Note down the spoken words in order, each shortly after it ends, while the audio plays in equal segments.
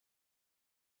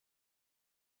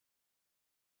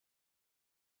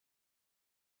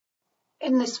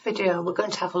In this video we're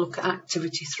going to have a look at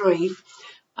activity 3,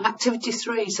 and activity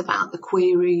 3 is about the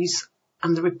queries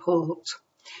and the report.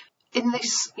 In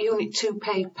this unit 2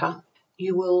 paper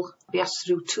you will be asked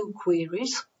to do 2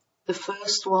 queries. The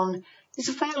first one is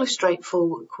a fairly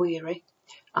straightforward query,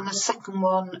 and the second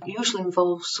one usually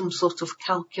involves some sort of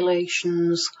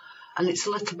calculations and it's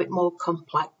a little bit more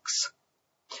complex.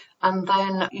 And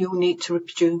then you'll need to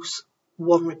reproduce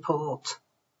one report.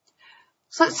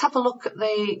 So let's have a look at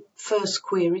the first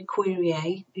query, query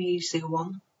A, the easier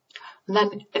one. And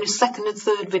then in a second and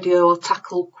third video I'll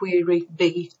tackle query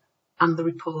B and the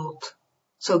report.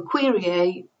 So query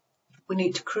A, we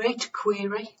need to create a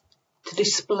query to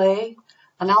display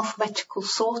an alphabetical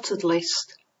sorted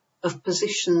list of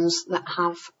positions that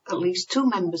have at least 2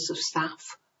 members of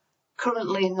staff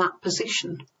currently in that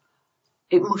position.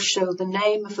 It must show the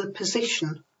name of the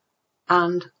position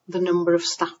and the number of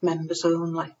staff members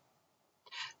only.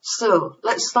 So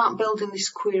let's start building this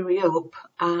query up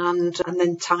and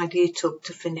then tidy it up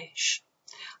to finish.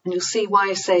 And you'll see why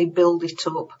I say build it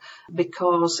up,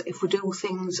 because if we do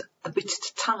things a bit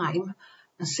at a time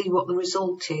and see what the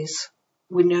result is,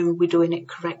 we know we're doing it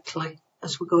correctly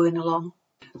as we're going along.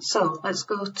 So let's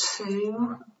go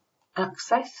to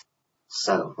Access.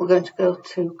 So we're going to go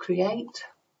to Create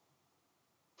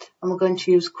and we're going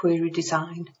to use Query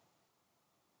Design.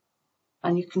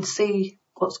 And you can see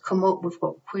what's come up. We've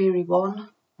got query 1.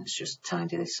 Let's just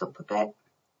tidy this up a bit.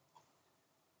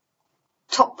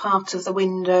 Top part of the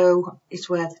window is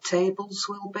where the tables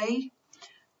will be.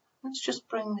 Let's just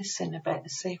bring this in a bit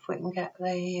and see if we can get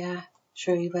the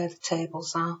show you where the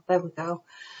tables are. There we go.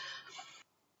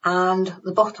 And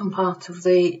the bottom part of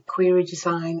the query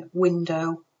design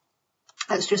window,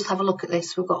 let's just have a look at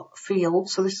this. We've got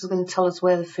fields, so this is going to tell us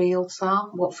where the fields are,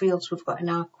 what fields we've got in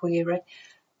our query.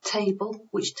 Table,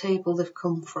 which table they've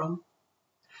come from.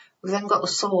 We've then got the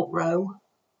sort row,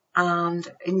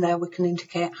 and in there we can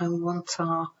indicate how we want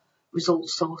our result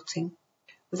sorting.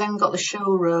 We've then got the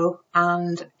show row,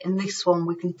 and in this one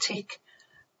we can tick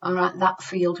and write that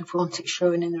field if we want it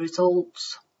showing in the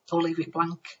results, or leave it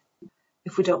blank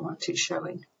if we don't want it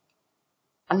showing.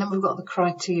 And then we've got the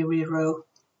criteria row,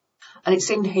 and it's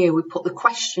in here we put the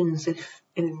questions if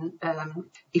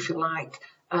you like,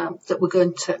 that we're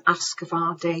going to ask of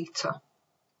our data.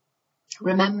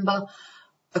 Remember,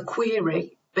 a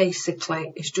query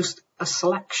basically is just a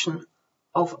selection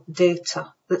of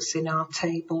data that's in our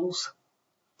tables,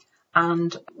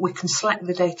 and we can select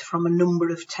the data from a number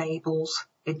of tables.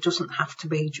 It doesn't have to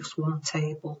be just one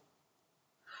table.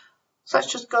 So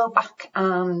let's just go back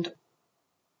and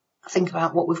think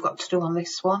about what we've got to do on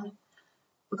this one.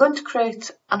 We're going to create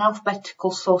an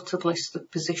alphabetical sorted list of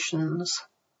positions.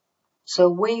 So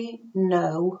we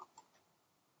know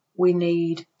we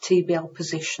need TBL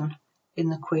position in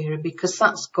the query because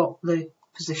that's got the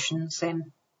positions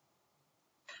in.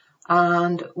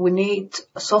 And we need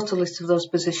a sorted list of those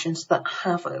positions that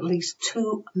have at least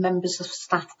 2 members of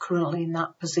staff currently in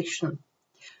that position.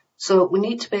 So we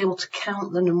need to be able to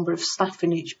count the number of staff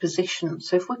in each position.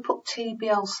 So if we put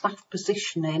TBL staff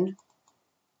position in,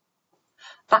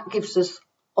 that gives us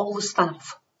all the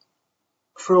staff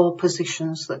for all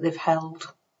positions that they've held.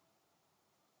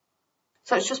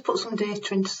 So let's just put some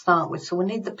data in to start with. So we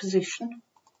need the position,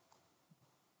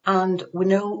 and we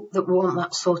know that we want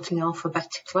that sorting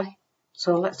alphabetically.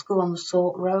 So let's go on the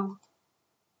sort row.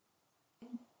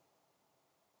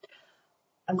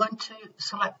 I'm going to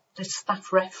select the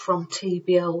staff ref from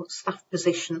TBL staff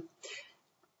position.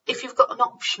 If you've got an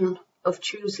option of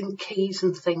choosing keys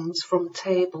and things from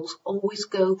tables, always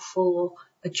go for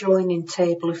a joining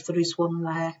table if there is one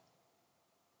there.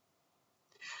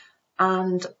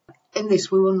 And in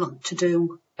this we want to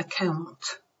do a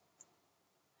count.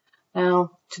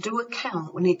 Now to do a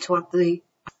count we need to add the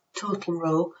total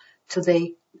row to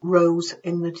the rows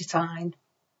in the design.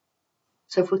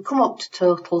 So if we come up to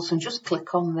totals and just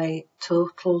click on the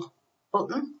total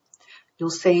button,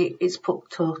 you'll see it's put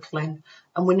total in,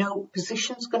 and we know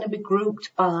position's going to be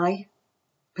grouped by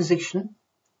position.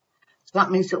 So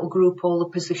that means it will group all the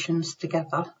positions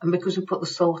together, and because we put the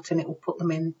sort in, it will put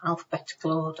them in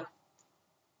alphabetical order.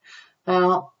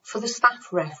 Now for the staff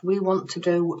ref we want to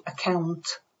do a count.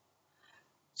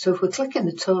 So if we click in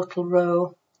the total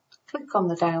row, click on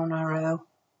the down arrow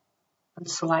and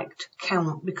select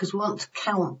count, because we want to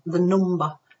count the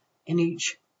number in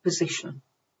each position.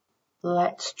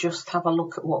 Let's just have a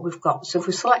look at what we've got. So if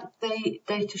we select the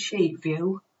data sheet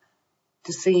view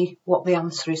to see what the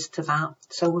answer is to that.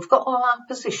 So we've got all our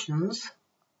positions.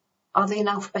 Are they in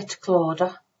alphabetical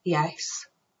order? Yes.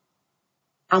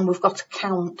 And we've got a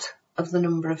count of the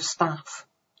number of staff.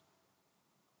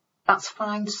 That's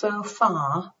fine so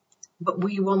far, but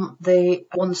we want the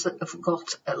ones that have got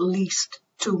at least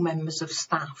 2 members of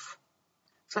staff.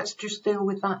 So let's just deal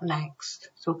with that next.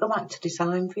 So we'll go back to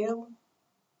design view.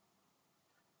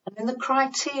 And in the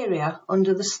criteria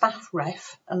under the staff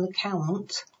ref and the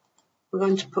count, we're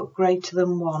going to put greater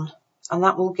than 1. And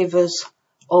that will give us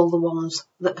all the ones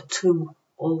that are 2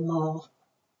 or more.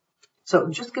 So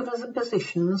it'll just give us the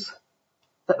positions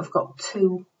that have got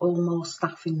 2 or more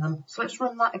staff in them. So let's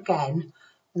run that again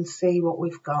and see what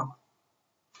we've got.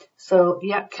 So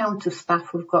yeah, count of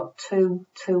staff, we've got 2,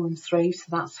 2 and 3, so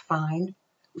that's fine.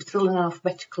 We're still in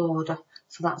alphabetical order,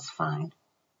 so that's fine.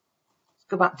 Let's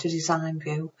go back to design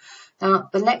view. Now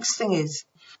the next thing is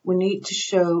we need to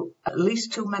show at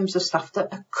least 2 members of staff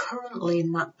that are currently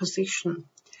in that position.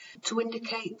 To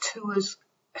indicate to us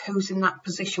who's in that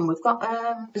position, we've got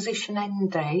a position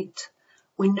end date.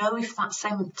 We know if that's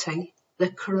empty, they're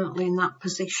currently in that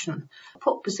position.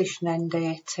 Put position end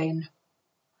date in.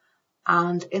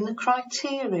 And in the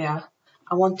criteria,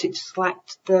 I want it to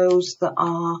select those that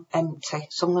are empty.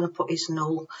 So I'm going to put is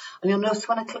null. And you'll notice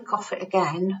when I click off it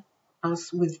again,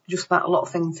 as with just about a lot of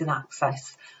things in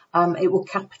Access, it will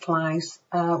capitalise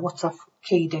what I've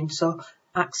keyed in. So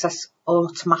Access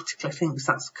automatically thinks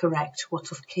that's correct, what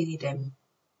I've keyed in.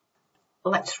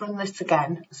 Let's run this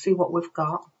again and see what we've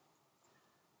got.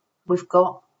 We've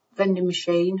got vending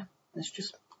machine. Let's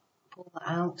just pull that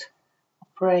out.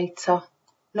 Operator.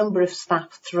 Number of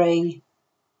staff 3.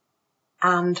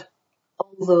 And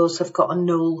all those have got a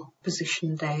null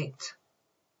position date.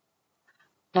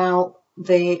 Now,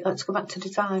 let's go back to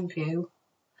design view.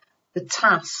 The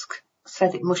task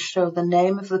said it must show the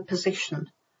name of the position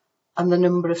and the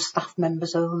number of staff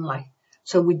members only.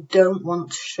 So we don't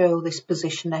want to show this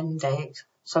position end date.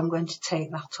 So I'm going to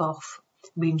take that off,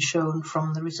 being shown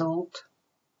from the result.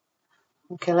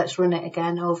 Okay, let's run it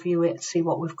again, overview it, see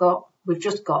what we've got. We've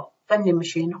just got vending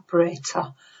machine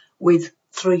operator with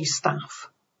 3 staff.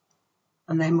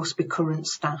 And they must be current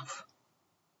staff.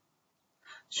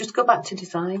 Let's just go back to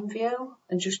design view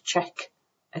and just check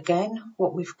again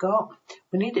what we've got.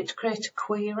 We need it to create a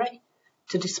query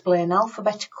to display an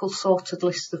alphabetical sorted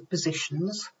list of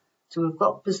positions. So we've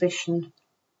got position,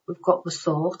 we've got the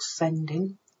sort,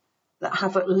 sending, that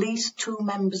have at least 2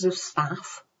 members of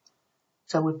staff.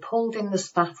 So we pulled in the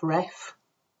staff ref,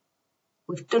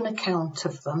 we've done a count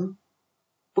of them,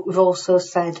 but we've also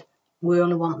said we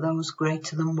only want those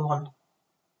greater than 1.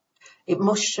 It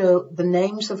must show the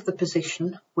names of the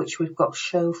position, which we've got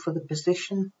show for the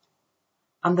position,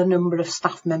 and the number of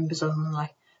staff members only.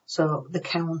 So the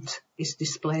count is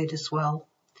displayed as well.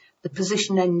 The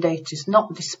position end date is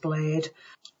not displayed.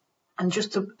 And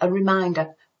just a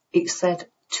reminder, it said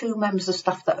 2 members of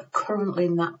staff that are currently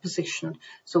in that position.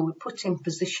 So we put in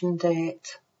position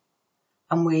date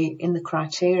and we, in the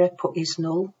criteria, put is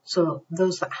null. So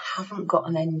those that haven't got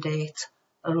an end date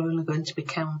are only going to be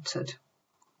counted.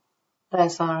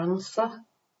 There's our answer.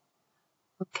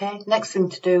 Okay, next thing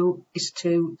to do is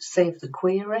to save the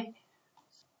query.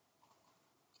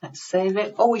 Let's save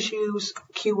it. Always use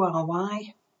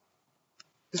QRY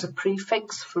as a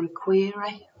prefix for a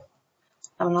query.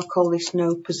 And I'll call this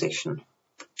no position,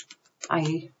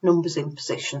 i.e. numbers in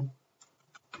position.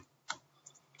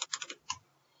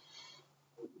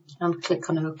 And click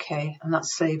on OK, and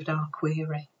that's saved our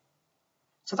query.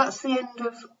 So that's the end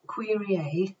of query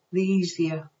A, the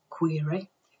easier query.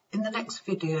 In the next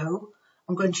video,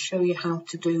 I'm going to show you how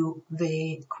to do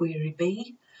the query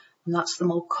B, and that's the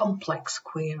more complex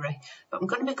query. But I'm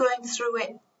going to be going through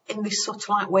it in this sort of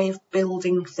like way of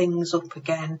building things up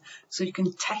again, so you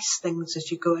can test things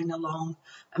as you're going along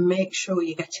and make sure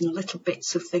you're getting little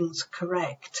bits of things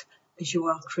correct as you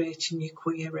are creating your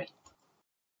query.